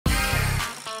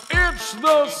It's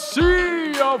the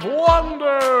Sea of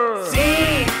Wonder!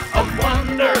 Sea of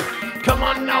Wonder! Come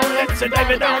on now, let's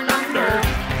dive it down under!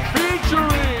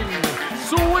 Featuring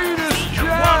Swedish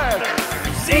Jack!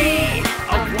 Sea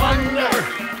of Wonder!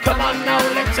 Come on now,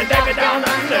 let's dive it down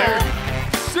under!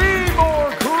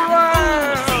 Seymour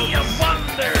Crabs! Sea of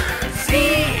Wonder!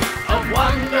 Sea of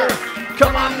Wonder!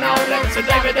 Come on now, let's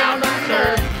dive it down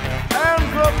under! And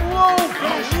the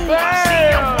Blowfish Band!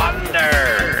 Sea of Wonder!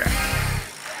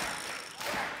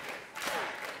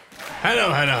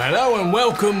 Hello, and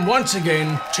welcome once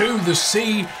again to the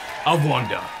Sea of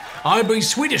Wonder. I be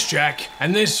Swedish Jack,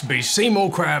 and this be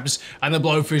Seymour Crabs and the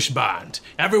Blowfish Band.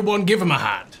 Everyone give 'em a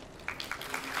hand.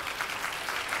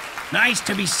 Nice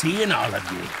to be seeing all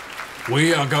of you.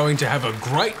 We are going to have a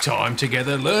great time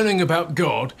together learning about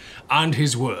God and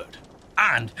His Word.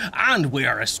 And we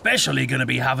are especially going to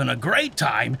be having a great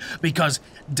time because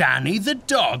Danny the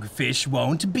dogfish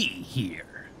won't be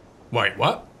here. Wait,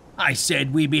 what? I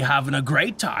said we'd be having a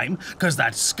great time because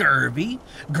that scurvy,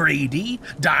 greedy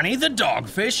Danny the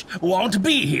dogfish won't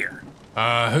be here.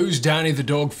 Who's Danny the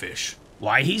dogfish?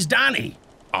 Why, he's Danny.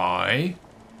 I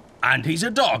And he's a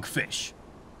dogfish.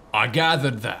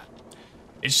 gathered that.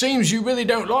 It seems you really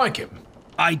don't like him.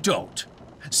 I don't.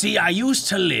 See, I used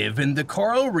to live in the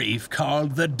coral reef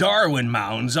called the Darwin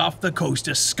Mounds off the coast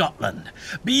of Scotland.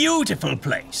 Beautiful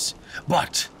place.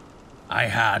 But I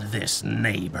had this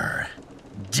neighbor,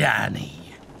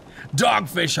 Danny.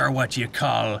 Dogfish are what you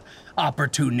call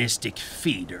opportunistic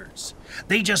feeders.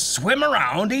 They just swim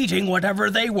around eating whatever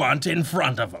they want in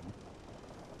front of them.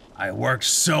 I worked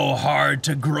so hard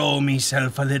to grow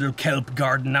myself a little kelp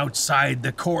garden outside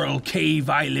the coral cave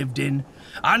I lived in,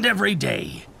 and every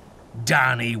day,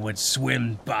 Danny would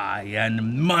swim by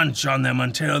and munch on them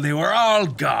until they were all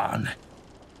gone.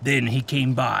 Then he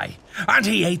came by, and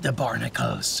he ate the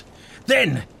barnacles.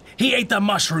 Then he ate the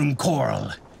mushroom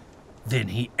coral. Then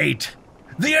he ate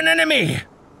the anemone.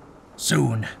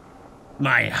 Soon,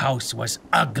 my house was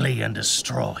ugly and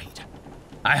destroyed.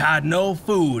 I had no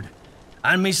food,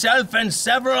 and myself and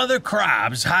several other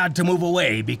crabs had to move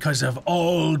away because of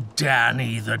old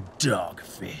Danny the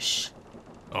dogfish.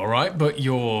 All right, but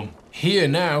you're here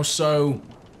now, so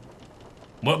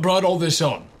what brought all this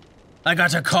on? I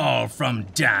got a call from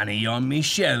Danny on me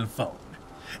shell phone.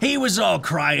 He was all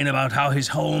crying about how his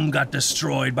home got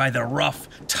destroyed by the rough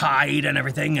tide and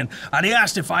everything, and he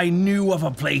asked if I knew of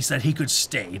a place that he could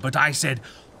stay, but I said,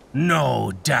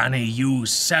 "No, Danny, you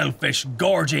selfish,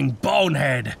 gorging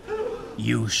bonehead.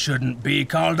 You shouldn't be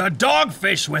called a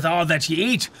dogfish with all that you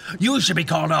eat. You should be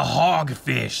called a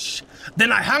hogfish."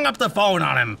 Then I hung up the phone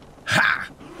on him. Ha!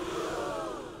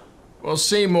 Well,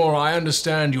 Seymour, I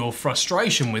understand your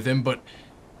frustration with him, but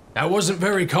that wasn't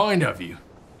very kind of you.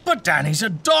 But Danny's a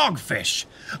dogfish,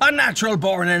 a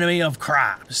natural-born enemy of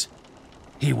crabs.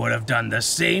 He would have done the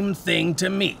same thing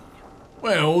to me.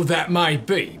 Well, that may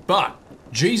be, but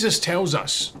Jesus tells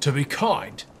us to be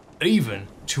kind, even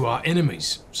to our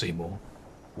enemies, Seymour.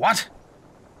 What?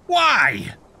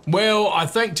 Why? Well, I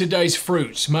think today's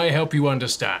fruits may help you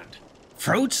understand.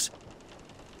 Fruits?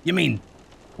 You mean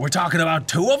we're talking about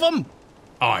two of them?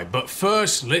 Aye, but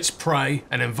first, let's pray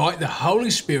and invite the Holy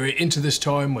Spirit into this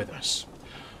time with us.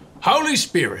 Holy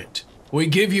Spirit, we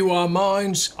give you our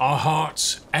minds, our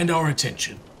hearts, and our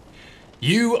attention.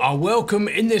 You are welcome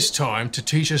in this time to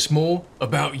teach us more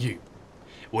about you.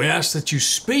 We ask that you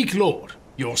speak, Lord.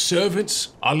 Your servants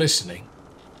are listening.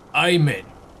 Amen.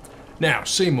 Now,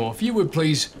 Seymour, if you would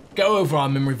please go over our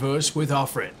memory verse with our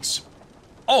friends.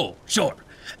 Oh, sure.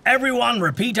 Everyone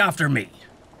repeat after me.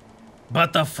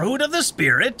 But the fruit of the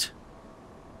Spirit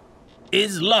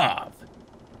is love,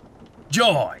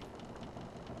 joy,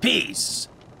 peace,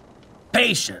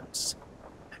 patience,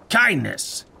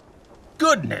 kindness,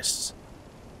 goodness,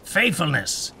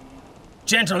 faithfulness,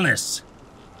 gentleness,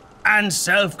 and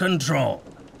self-control.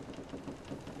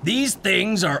 These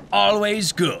things are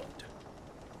always good.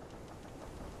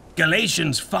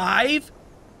 Galatians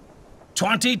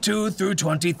 5:22 through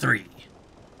 23.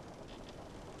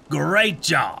 Great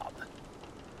job.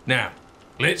 Now,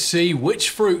 let's see which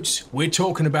fruits we're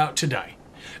talking about today.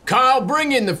 Kyle,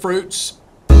 bring in the fruits.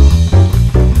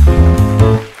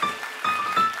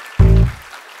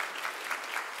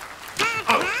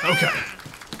 Oh, okay.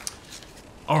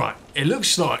 All right, it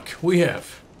looks like we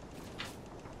have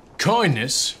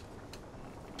kindness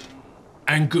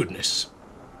and goodness.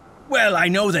 Well, I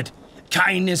know that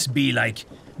kindness be like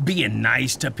being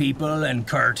nice to people and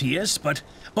courteous, but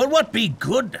what be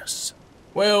goodness?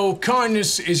 Well,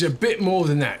 kindness is a bit more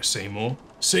than that, Seymour.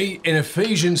 See, in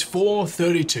Ephesians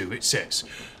 4:32 it says,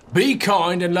 "Be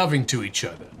kind and loving to each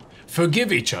other,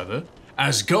 forgive each other,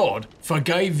 as God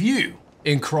forgave you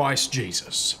in Christ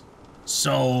Jesus.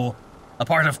 So, a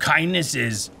part of kindness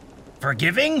is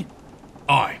forgiving?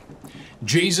 Aye.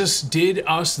 Jesus did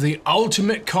us the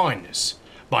ultimate kindness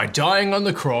by dying on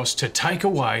the cross to take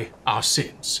away our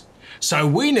sins. So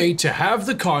we need to have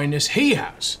the kindness he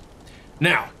has.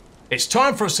 Now, it's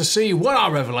time for us to see what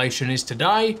our revelation is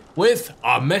today with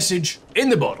our message in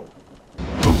the bottle.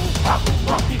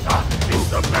 It's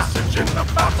the message in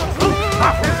the bottle.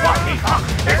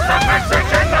 It's the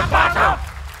message in the bottle.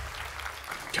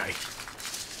 Okay.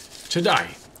 Today,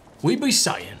 we be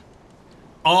saying,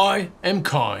 I am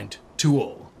kind to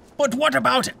all. But what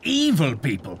about evil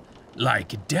people?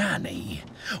 Like Danny?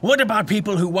 What about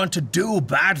people who want to do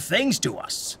bad things to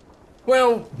us?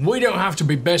 Well, we don't have to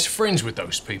be best friends with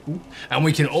those people, and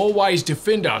we can always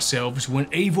defend ourselves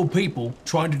when evil people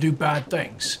try to do bad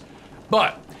things.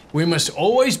 But we must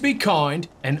always be kind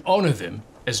and honor them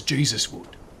as Jesus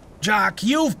would. Jack,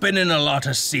 you've been in a lot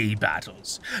of sea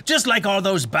battles, just like all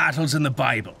those battles in the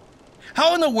Bible.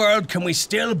 How in the world can we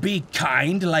still be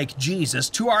kind like Jesus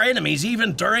to our enemies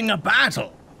even during a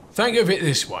battle? Think of it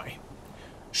this way.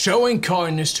 Showing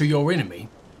kindness to your enemy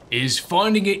is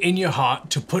finding it in your heart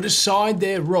to put aside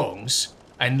their wrongs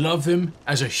and love them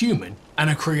as a human and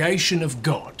a creation of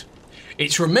God.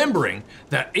 It's remembering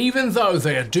that even though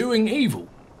they are doing evil,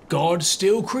 God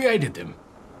still created them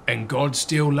and God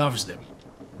still loves them.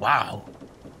 Wow,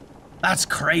 that's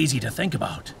crazy to think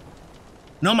about.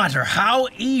 No matter how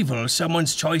evil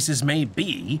someone's choices may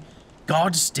be,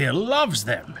 God still loves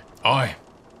them. Aye.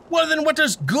 Well, then what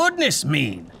does goodness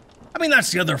mean? I mean,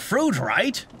 that's the other fruit,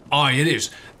 right? Aye, it is.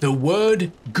 The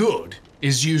word good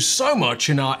is used so much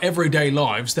in our everyday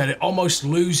lives that it almost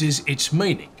loses its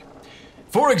meaning.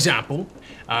 For example,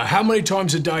 how many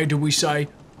times a day do we say,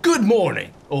 good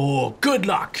morning, or good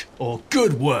luck, or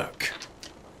good work?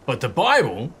 But the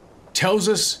Bible tells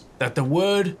us that the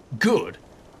word good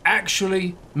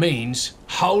actually means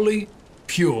holy,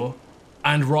 pure,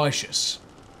 and righteous.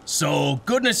 So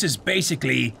goodness is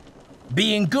basically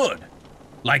being good,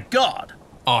 like God.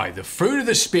 Aye, the fruit of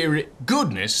the Spirit,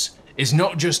 goodness, is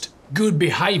not just good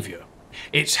behavior.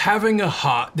 It's having a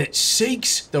heart that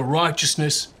seeks the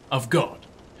righteousness of God.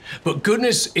 But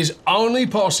goodness is only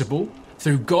possible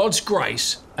through God's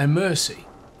grace and mercy.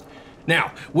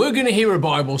 Now, we're going to hear a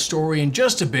Bible story in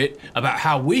just a bit about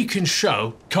how we can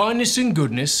show kindness and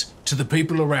goodness to the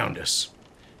people around us.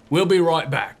 We'll be right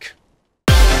back.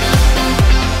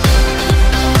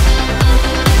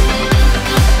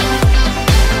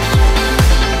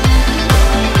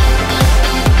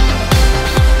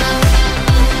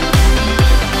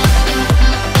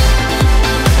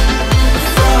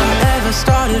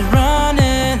 Started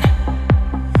running,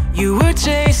 you were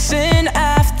chasing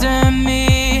after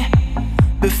me.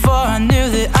 Before I knew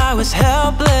that I was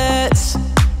helpless,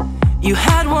 you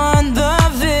had won the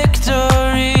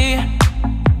victory.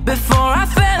 Before I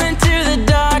fell into the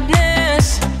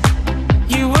darkness,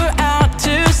 you were out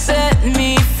to set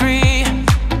me free.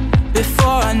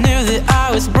 Before I knew that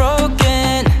I was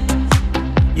broken,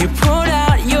 you poured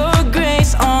out your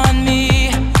grace on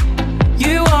me.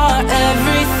 You are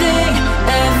everything,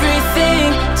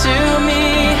 everything to me.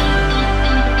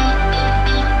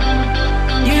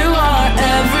 You are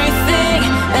everything,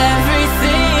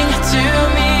 everything to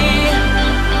me.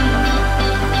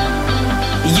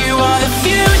 You are the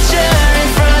future in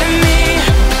front of me.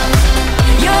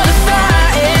 You're the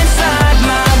fire inside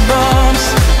my bones.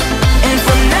 And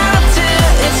from now till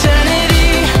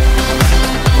eternity,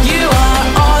 you are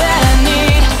all that I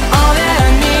need, all that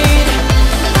I need.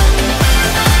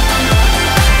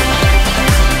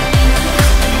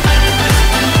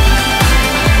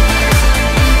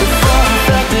 Before I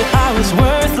felt that I was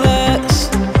worthless,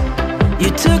 you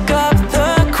took up the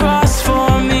cross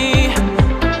for me.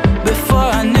 Before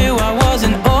I knew I was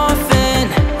an orphan,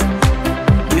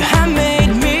 you have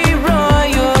made me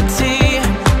royalty.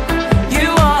 You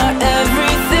are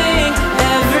everything,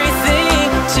 everything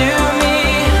to me.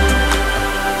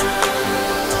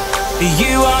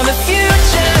 You are the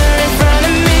future in front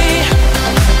of me.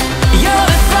 You're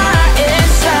the fire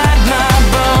inside my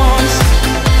bones.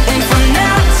 And from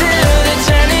now till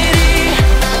eternity,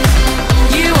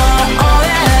 you are all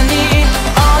that I need,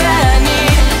 all that I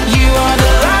need. You are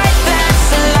the light that's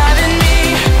alive in me.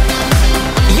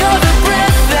 You're the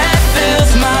breath that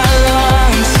fills my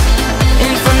lungs.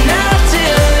 And from now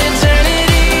till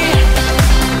eternity,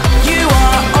 you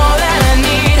are all that I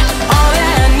need, all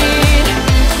that I need.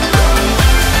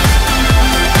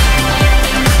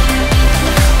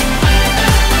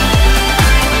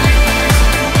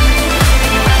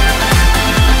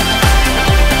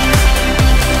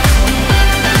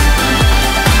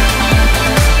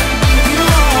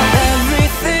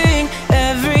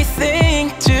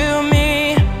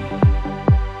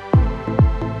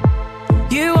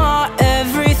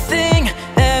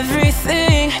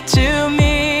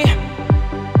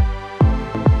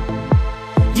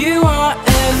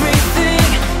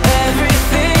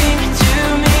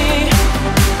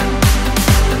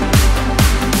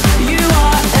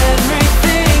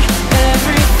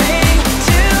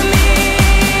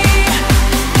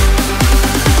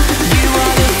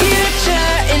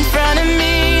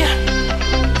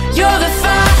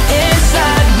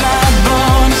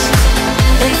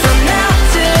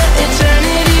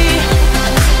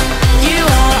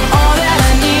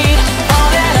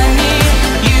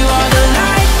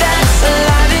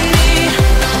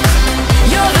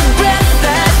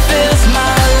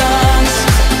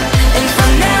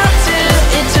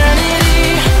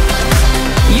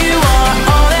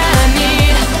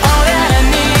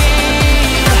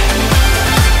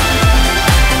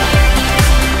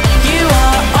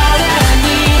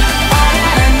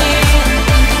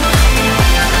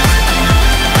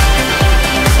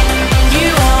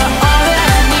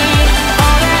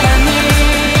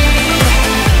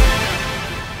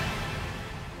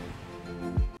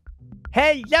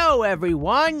 Hello,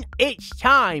 everyone. It's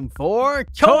time for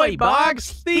Toy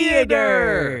Box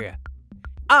Theater.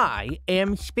 I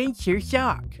am Spencer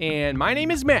Sock. And my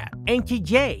name is Matt. And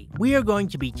today, we are going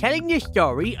to be telling the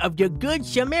story of the Good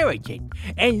Samaritan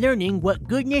and learning what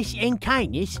goodness and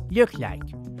kindness look like.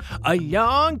 A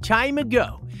long time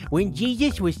ago, when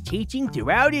Jesus was teaching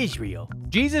throughout Israel.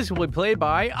 Jesus will be played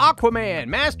by Aquaman,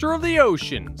 Master of the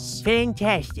Oceans.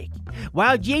 Fantastic.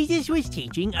 While Jesus was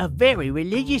teaching, a very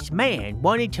religious man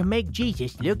wanted to make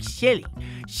Jesus look silly.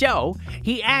 So,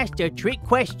 he asked a trick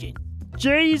question.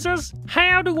 Jesus,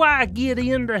 how do I get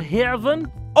into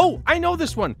heaven? Oh, I know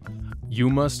this one. You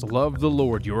must love the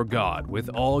Lord your God with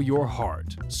all your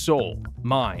heart, soul,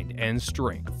 mind, and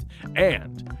strength.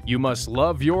 And you must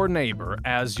love your neighbor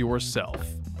as yourself.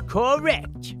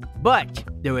 Correct. But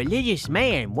the religious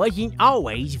man wasn't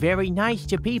always very nice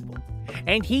to people,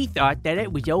 and he thought that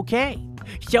it was okay.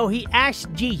 So he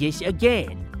asked Jesus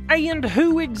again. And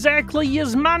who exactly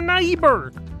is my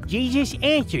neighbor? Jesus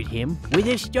answered him with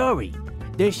a story.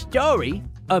 The story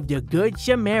of the Good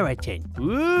Samaritan.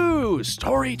 Ooh,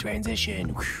 story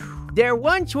transition. There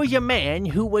once was a man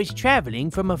who was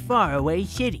traveling from a faraway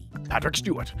city. Patrick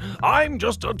Stewart, I'm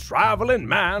just a traveling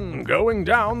man going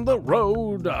down the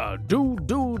road.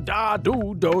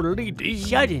 Do-do-da-do-do-dee-dee.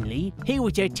 Suddenly, he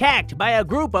was attacked by a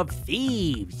group of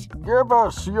thieves. Give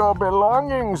us your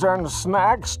belongings and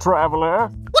snacks,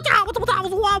 traveler.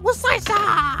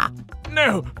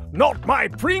 No, not my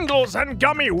Pringles and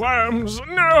gummy worms,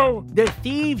 no! The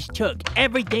thieves took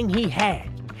everything he had,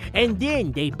 and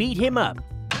then they beat him up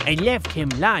and left him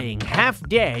lying half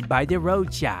dead by the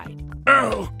roadside.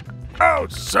 Oh,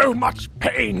 so much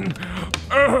pain.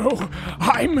 Oh,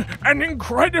 I'm an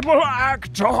incredible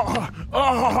actor.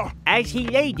 Oh. As he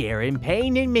lay there in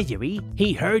pain and misery,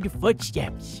 he heard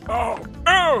footsteps.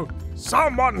 Oh,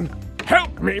 someone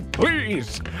help me,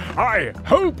 please. I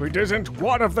hope it isn't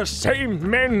one of the same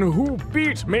men who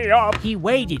beat me up. He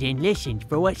waited and listened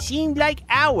for what seemed like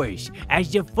hours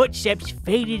as the footsteps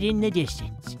faded in the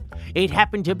distance. It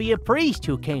happened to be a priest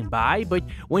who came by, but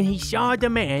when he saw the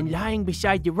man lying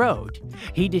beside the road,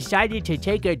 he decided to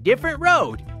take a different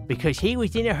road because he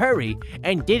was in a hurry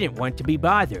and didn't want to be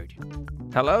bothered.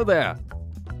 Hello there.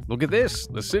 Look at this.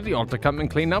 The city ought to come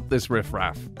and clean up this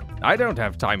riffraff. I don't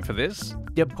have time for this.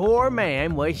 The poor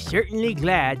man was certainly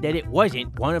glad that it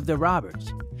wasn't one of the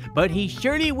robbers, but he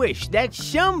surely wished that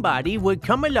somebody would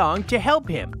come along to help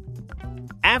him.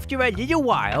 After a little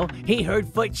while, he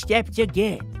heard footsteps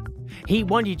again. He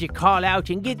wanted to call out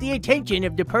and get the attention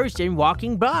of the person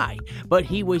walking by, but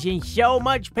he was in so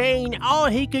much pain, all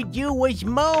he could do was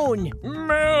moan.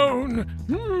 Moaning.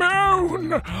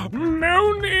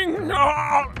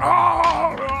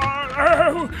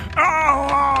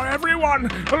 Everyone,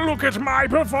 look at my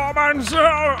performance.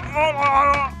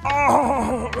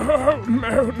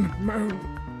 Moan.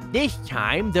 This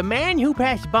time, the man who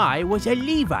passed by was a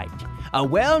Levite, a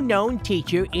well-known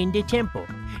teacher in the temple.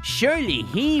 Surely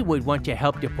he would want to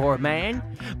help the poor man,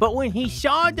 but when he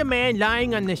saw the man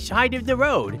lying on the side of the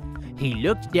road, he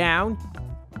looked down,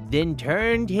 then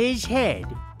turned his head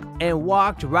and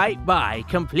walked right by,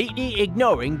 completely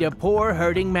ignoring the poor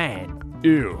hurting man.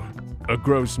 Ew, a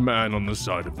gross man on the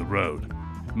side of the road.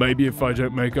 Maybe if I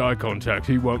don't make eye contact,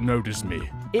 he won't notice me.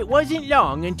 It wasn't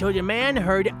long until the man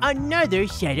heard another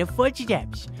set of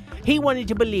footsteps. He wanted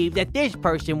to believe that this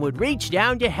person would reach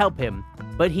down to help him,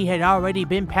 but he had already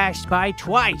been passed by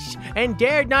twice and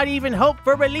dared not even hope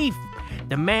for relief.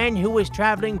 The man who was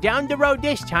traveling down the road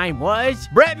this time was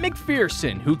Brett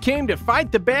McPherson, who came to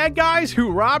fight the bad guys who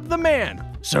robbed the man.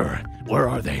 Sir, where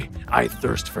are they? I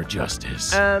thirst for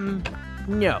justice.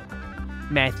 No.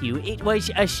 Matthew, it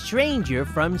was a stranger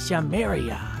from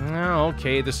Samaria. Oh,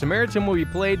 okay, the Samaritan will be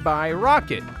played by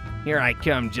Rocket. Here I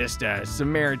come, just a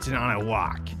Samaritan on a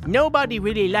walk. Nobody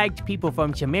really liked people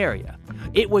from Samaria.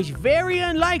 It was very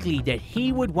unlikely that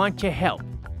he would want to help.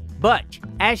 But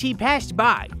as he passed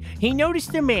by, he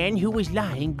noticed the man who was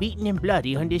lying beaten and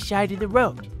bloody on the side of the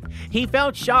road. He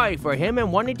felt sorry for him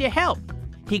and wanted to help.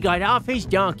 He got off his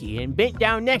donkey and bent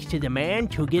down next to the man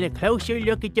to get a closer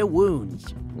look at the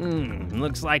wounds.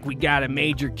 Looks like we got a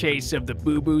major case of the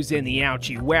boo-boos and the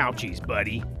ouchie-wouchies,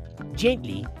 buddy.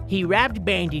 Gently, he wrapped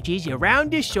bandages around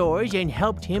the sores and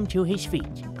helped him to his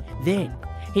feet. Then,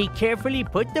 he carefully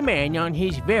put the man on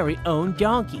his very own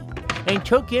donkey and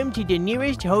took him to the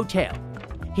nearest hotel.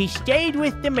 He stayed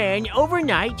with the man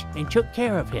overnight and took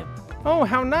care of him. Oh,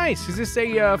 how nice. Is this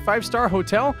a five-star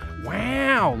hotel?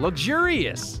 Wow,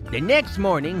 luxurious. The next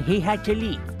morning, he had to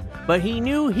leave, but he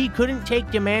knew he couldn't take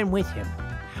the man with him.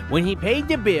 When he paid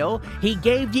the bill, he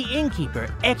gave the innkeeper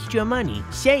extra money,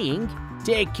 saying,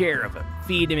 Take care of him,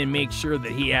 feed him, and make sure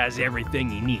that he has everything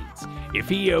he needs. If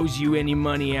he owes you any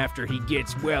money after he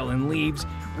gets well and leaves,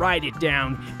 write it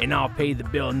down, and I'll pay the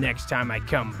bill next time I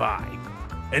come by.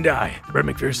 And I, Brett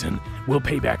McPherson, will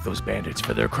pay back those bandits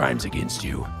for their crimes against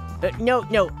you.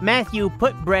 No, Matthew,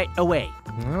 put Brett away.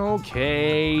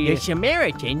 Okay. The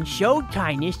Samaritan showed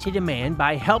kindness to the man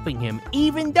by helping him,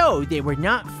 even though they were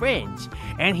not friends.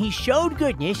 And he showed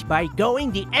goodness by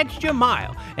going the extra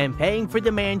mile and paying for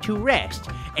the man to rest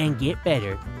and get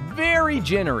better. Very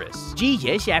generous.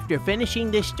 Jesus, after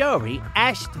finishing the story,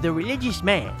 asked the religious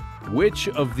man, Which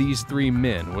of these three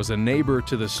men was a neighbor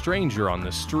to the stranger on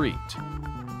the street?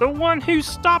 The one who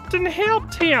stopped and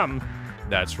helped him.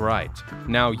 That's right.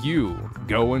 Now you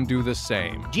go and do the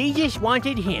same. Jesus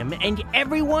wanted him and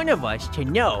every one of us to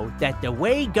know that the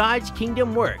way God's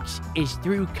kingdom works is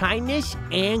through kindness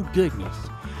and goodness,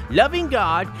 loving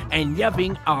God and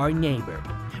loving our neighbor.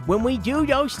 When we do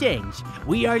those things,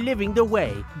 we are living the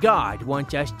way God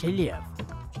wants us to live.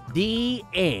 The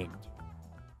end.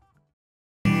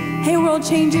 Hey, world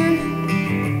changer,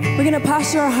 we're going to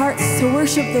posture our hearts to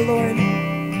worship the Lord.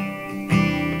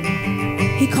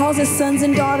 He calls us sons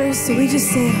and daughters, so we just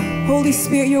say, Holy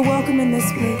Spirit, you're welcome in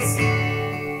this place.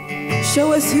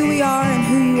 Show us who we are and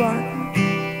who you are.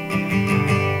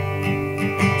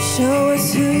 Show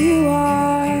us who you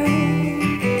are.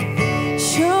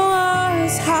 Show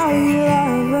us how you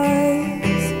love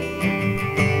us.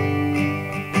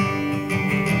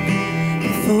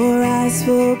 Before I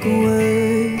spoke a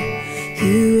word,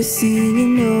 you were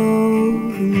singing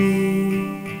over me.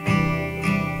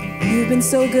 You've been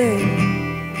so good.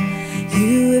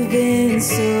 You have been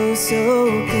so, so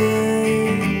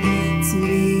good to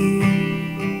me.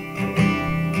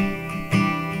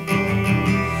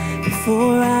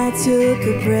 Before I took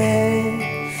a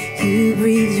breath, you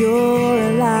breathed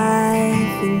your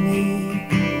life in me.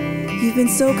 You've been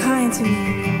so kind to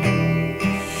me.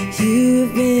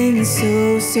 You've been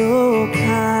so, so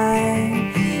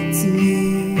kind to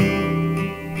me.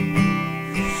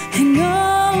 I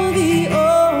know the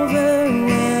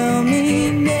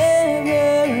overwhelming,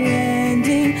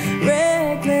 never-ending,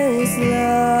 reckless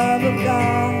love of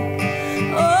God.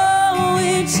 Oh,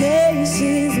 it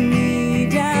chases me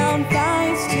down,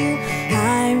 fights till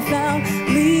I'm found,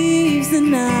 leaves the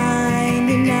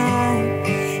 99,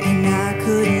 and I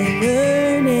couldn't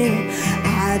earn it.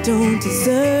 I don't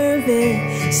deserve it.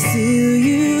 Still,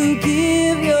 you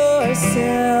give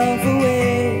yourself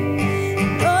away.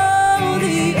 Oh,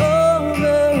 the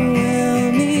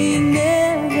overwhelming,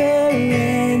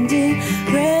 never-ending,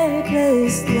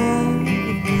 reckless love.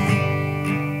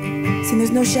 See,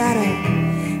 there's no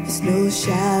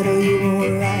shadow you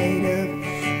won't light up,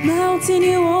 mountain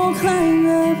you won't climb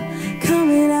up,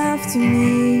 coming after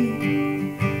me.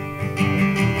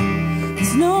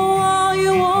 There's no wall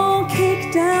you won't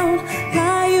kick down,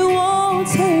 lie you won't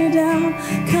tear down,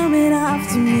 coming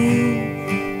after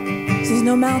me. There's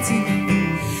no mountain,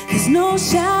 there's no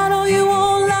shadow you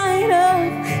won't light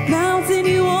up, mountain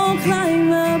you won't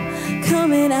climb up,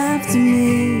 coming after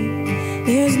me.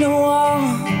 There's no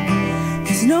wall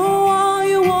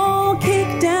you won't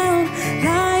kick down,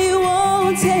 lie you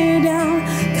won't tear down,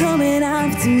 coming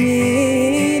after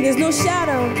me. There's no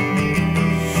shadow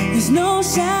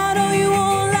you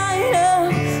won't light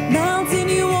up, mountain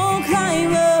you won't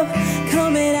climb up,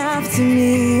 coming after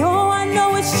me. Oh, I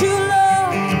know it's true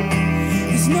love.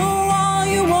 There's no wall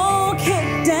you won't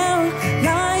kick down,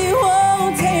 lie you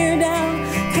won't tear down,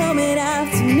 coming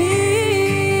after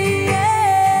me.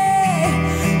 Yeah.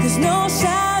 There's no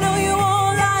shadow you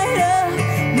won't light up,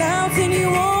 mountain you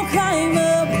won't climb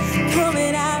up,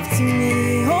 coming after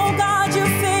me. Oh God, you're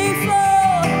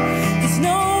faithful. There's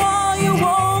no wall you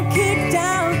won't kick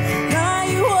down, lie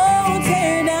you won't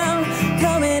tear down,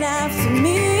 coming after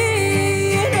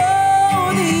me. You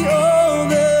know the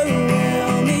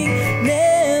overwhelming,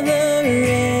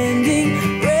 never-ending,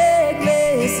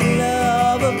 reckless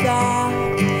love of God.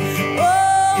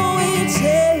 Oh, it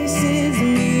chases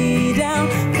me down,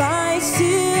 fights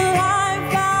till I'm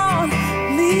found,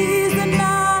 leaves the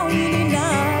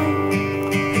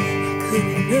 99. I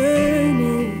couldn't earn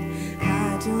it,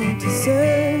 I don't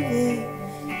deserve it.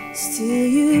 Still,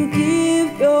 you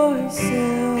give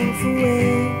yourself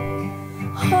away.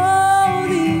 Oh,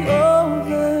 the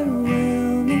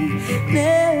overwhelming,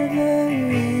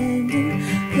 never-ending,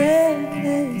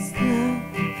 reckless love.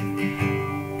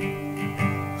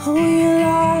 Oh, your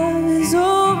love is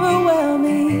over.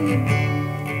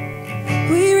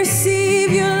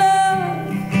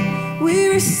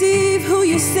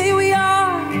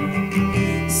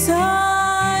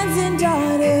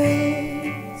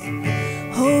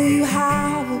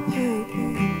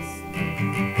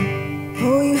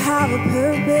 have a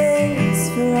purpose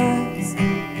for us.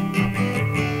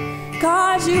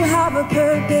 God, you have a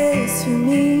purpose for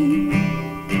me.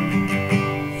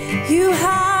 You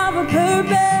have a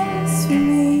purpose for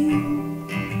me.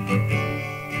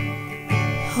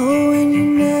 Oh, and you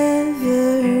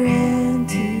never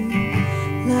ending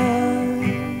love.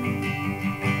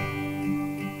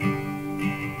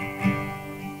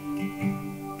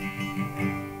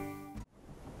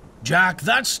 Jack,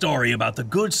 that story about the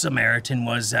Good Samaritan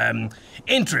was,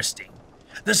 interesting.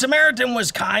 The Samaritan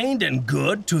was kind and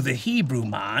good to the Hebrew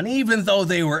man, even though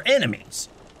they were enemies.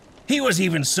 He was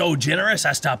even so generous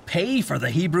as to pay for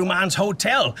the Hebrew man's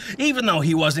hotel, even though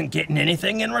he wasn't getting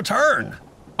anything in return.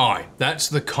 Aye, that's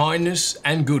the kindness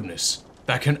and goodness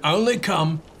that can only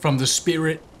come from the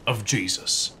Spirit of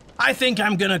Jesus. I think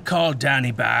I'm gonna call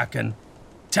Danny back and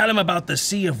tell him about the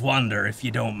Sea of Wonder, if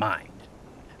you don't mind.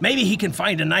 Maybe he can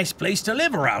find a nice place to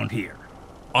live around here.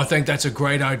 I think that's a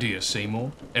great idea,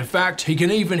 Seymour. In fact, he can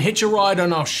even hitch a ride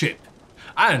on our ship.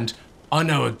 And I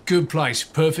know a good place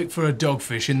perfect for a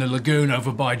dogfish in the lagoon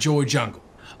over by Joy Jungle.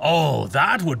 Oh,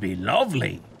 that would be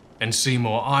lovely. And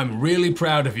Seymour, I'm really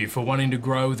proud of you for wanting to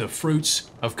grow the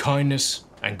fruits of kindness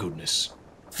and goodness.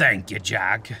 Thank you,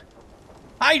 Jack.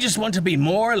 I just want to be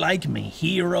more like me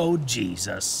hero,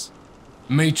 Jesus.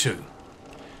 Me too.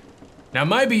 Now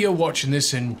maybe you're watching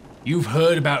this and you've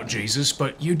heard about Jesus,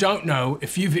 but you don't know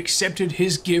if you've accepted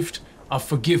his gift of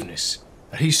forgiveness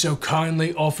that he so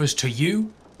kindly offers to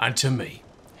you and to me.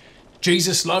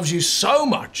 Jesus loves you so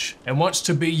much and wants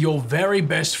to be your very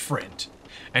best friend.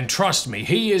 And trust me,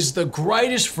 he is the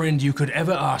greatest friend you could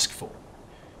ever ask for.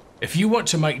 If you want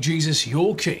to make Jesus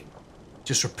your king,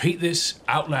 just repeat this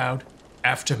out loud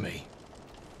after me.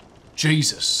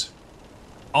 Jesus,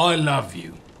 I love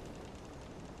you.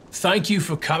 Thank you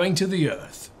for coming to the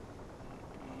earth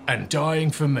and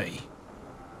dying for me.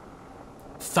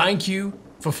 Thank you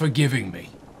for forgiving me.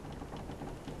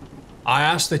 I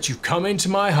ask that you come into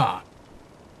my heart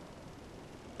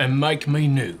and make me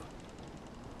new.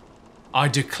 I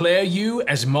declare you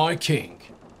as my king.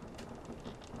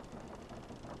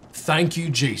 Thank you,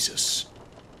 Jesus.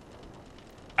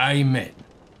 Amen.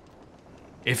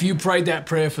 If you prayed that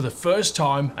prayer for the first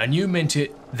time and you meant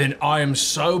it, then I am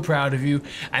so proud of you,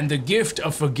 and the gift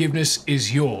of forgiveness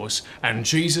is yours, and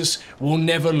Jesus will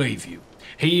never leave you.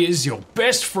 He is your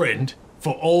best friend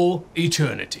for all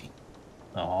eternity.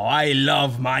 Oh, I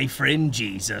love my friend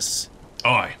Jesus.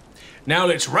 Aye. Now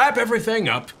let's wrap everything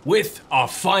up with our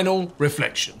final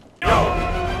reflection.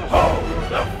 Yo-ho,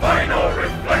 the final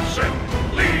reflection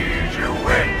leads you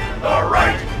in the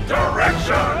right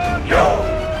direction.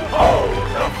 Yo-ho,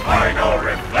 the final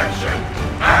reflection,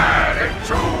 add it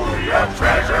to your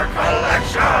treasure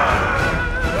collection.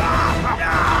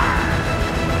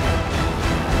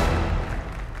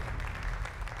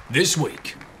 This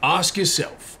week, ask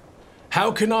yourself,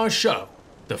 how can I show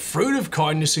the fruit of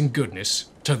kindness and goodness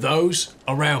to those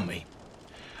around me?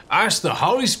 Ask the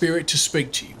Holy Spirit to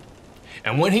speak to you.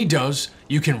 And when he does,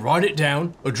 you can write it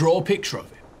down or draw a picture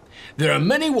of it. There are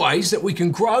many ways that we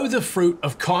can grow the fruit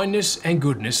of kindness and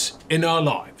goodness in our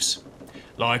lives,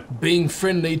 like being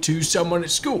friendly to someone at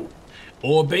school,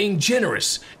 or being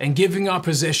generous and giving our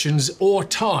possessions or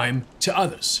time to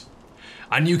others.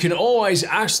 And you can always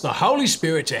ask the Holy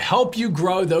Spirit to help you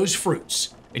grow those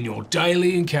fruits in your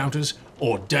daily encounters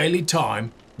or daily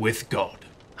time with God.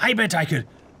 I bet I could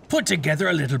put together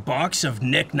a little box of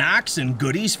knickknacks and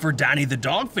goodies for Danny the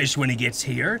dogfish when he gets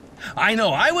here. I know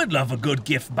I would love a good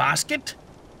gift basket.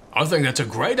 I think that's a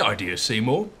great idea,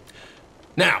 Seymour.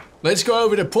 Now, let's go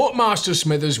over to Portmaster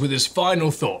Smithers with his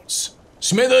final thoughts.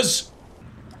 Smithers?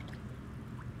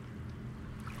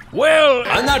 Well,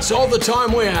 And that's all the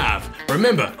time we have.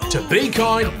 Remember to be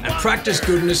kind and practice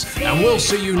goodness, and we'll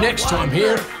see you next time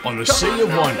here on the Sea of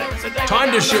Wonder.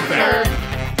 Time to ship out.